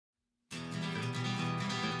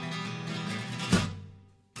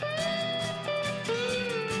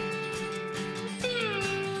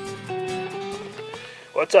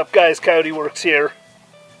What's up guys, Coyote Works here.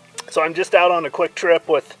 So I'm just out on a quick trip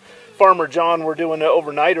with Farmer John. We're doing an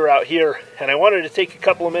overnighter out here, and I wanted to take a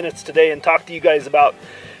couple of minutes today and talk to you guys about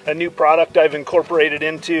a new product I've incorporated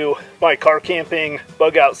into my car camping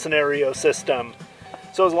bug out scenario system.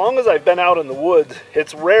 So as long as I've been out in the woods,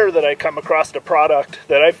 it's rare that I come across a product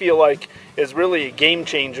that I feel like is really a game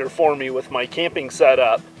changer for me with my camping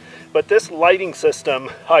setup. But this lighting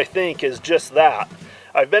system, I think, is just that.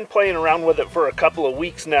 I've been playing around with it for a couple of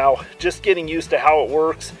weeks now, just getting used to how it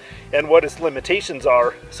works and what its limitations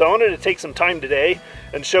are. So I wanted to take some time today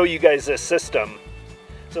and show you guys this system.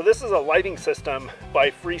 So this is a lighting system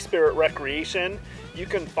by Free Spirit Recreation. You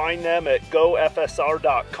can find them at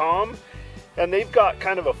gofsr.com, and they've got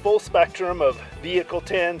kind of a full spectrum of vehicle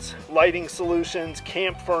tints, lighting solutions,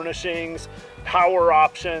 camp furnishings, power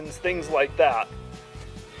options, things like that.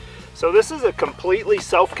 So this is a completely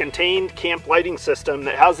self-contained camp lighting system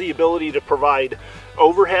that has the ability to provide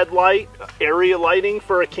overhead light, area lighting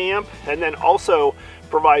for a camp, and then also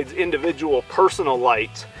provides individual personal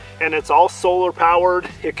lights. And it's all solar powered.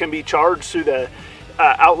 It can be charged through the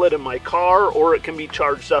outlet in my car, or it can be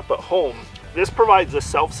charged up at home. This provides a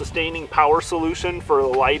self-sustaining power solution for the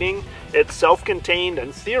lighting. It's self-contained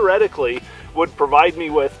and theoretically would provide me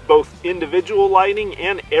with both individual lighting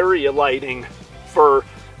and area lighting for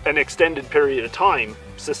an extended period of time,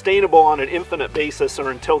 sustainable on an infinite basis or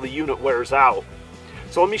until the unit wears out.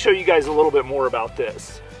 So let me show you guys a little bit more about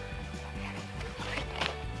this.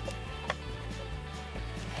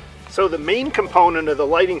 So the main component of the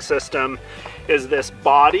lighting system is this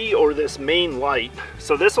body, or this main light.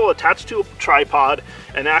 So this will attach to a tripod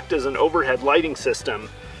and act as an overhead lighting system.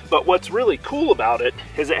 But what's really cool about it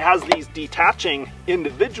is it has these detaching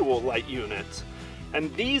individual light units.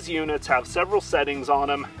 And these units have several settings on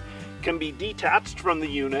them, can be detached from the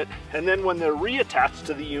unit, and then when they're reattached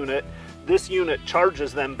to the unit, this unit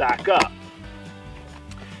charges them back up.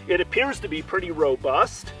 It appears to be pretty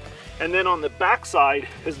robust. And then on the back side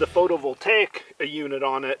is the photovoltaic unit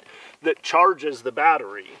on it that charges the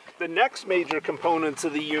battery. The next major components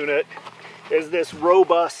of the unit is this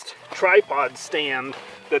robust tripod stand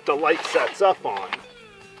that the light sets up on.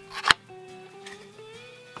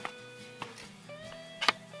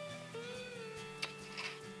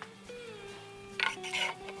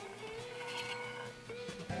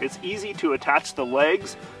 It's easy to attach the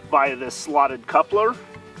legs via this slotted coupler,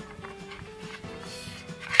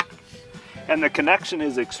 and the connection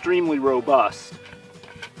is extremely robust.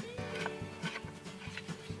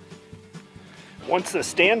 Once the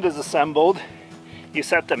stand is assembled, you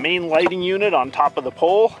set the main lighting unit on top of the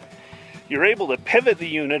pole. You're able to pivot the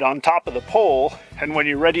unit on top of the pole, and when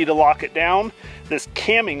you're ready to lock it down, this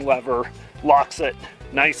camming lever locks it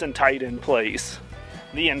nice and tight in place.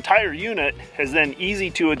 The entire unit is then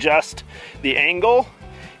easy to adjust the angle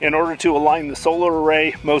in order to align the solar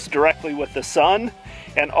array most directly with the sun,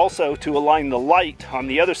 and also to align the light on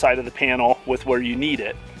the other side of the panel with where you need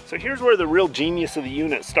it. So here's where the real genius of the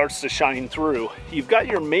unit starts to shine through. You've got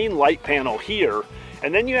your main light panel here,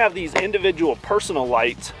 and then you have these individual personal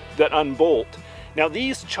lights that unbolt. Now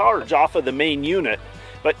these charge off of the main unit,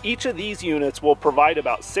 but each of these units will provide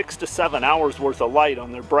about 6 to 7 hours worth of light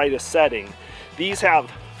on their brightest setting. These have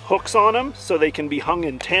hooks on them so they can be hung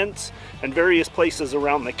in tents and various places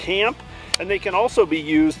around the camp, and they can also be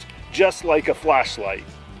used just like a flashlight.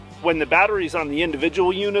 When the batteries on the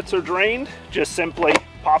individual units are drained, just simply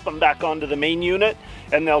pop them back onto the main unit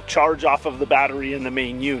and they'll charge off of the battery in the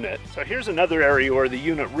main unit. So here's another area where the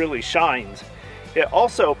unit really shines. It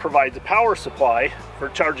also provides a power supply for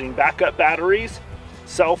charging backup batteries,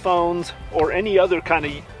 cell phones, or any other kind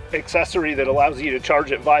of accessory that allows you to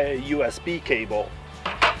charge it via a USB cable.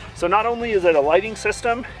 So not only is it a lighting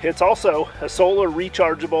system, it's also a solar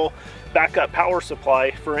rechargeable backup power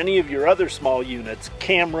supply for any of your other small units,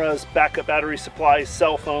 cameras, backup battery supplies,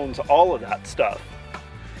 cell phones, all of that stuff.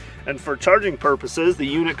 And for charging purposes, the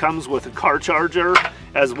unit comes with a car charger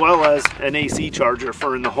as well as an AC charger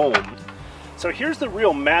for in the home. So here's the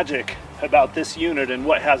real magic about this unit and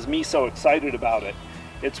what has me so excited about it.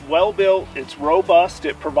 It's well built, it's robust,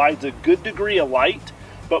 it provides a good degree of light,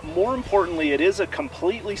 but more importantly, it is a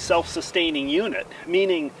completely self-sustaining unit,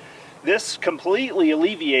 meaning this completely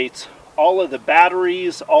alleviates all of the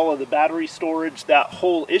batteries, all of the battery storage, that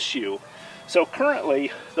whole issue. So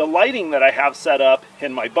currently, the lighting that I have set up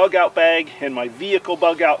in my bug out bag, in my vehicle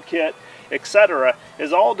bug out kit, etc.,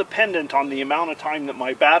 is all dependent on the amount of time that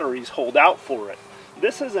my batteries hold out for it.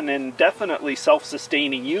 This is an indefinitely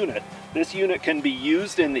self-sustaining unit. This unit can be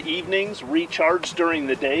used in the evenings, recharged during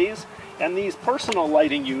the days, and these personal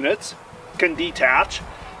lighting units can detach.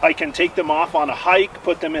 I can take them off on a hike,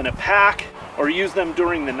 put them in a pack, or use them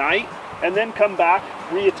during the night, and then come back,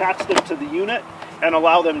 reattach them to the unit, and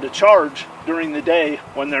allow them to charge during the day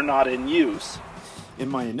when they're not in use. In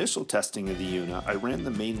my initial testing of the unit, I ran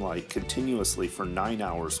the main light continuously for 9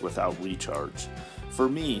 hours without recharge. For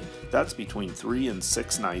me, that's between 3 and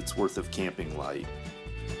 6 nights worth of camping light.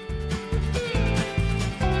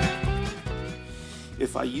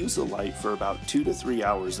 If I use the light for about 2 to 3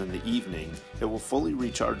 hours in the evening, it will fully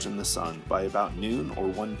recharge in the sun by about noon or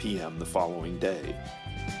 1 p.m. the following day.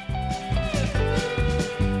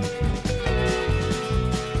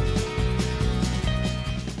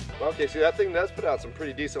 Okay, see, that thing does put out some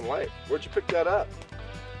pretty decent light. Where'd you pick that up?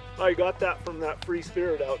 I got that from that Free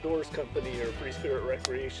Spirit Outdoors company, or Free Spirit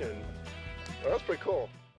Recreation. Oh, that's pretty cool.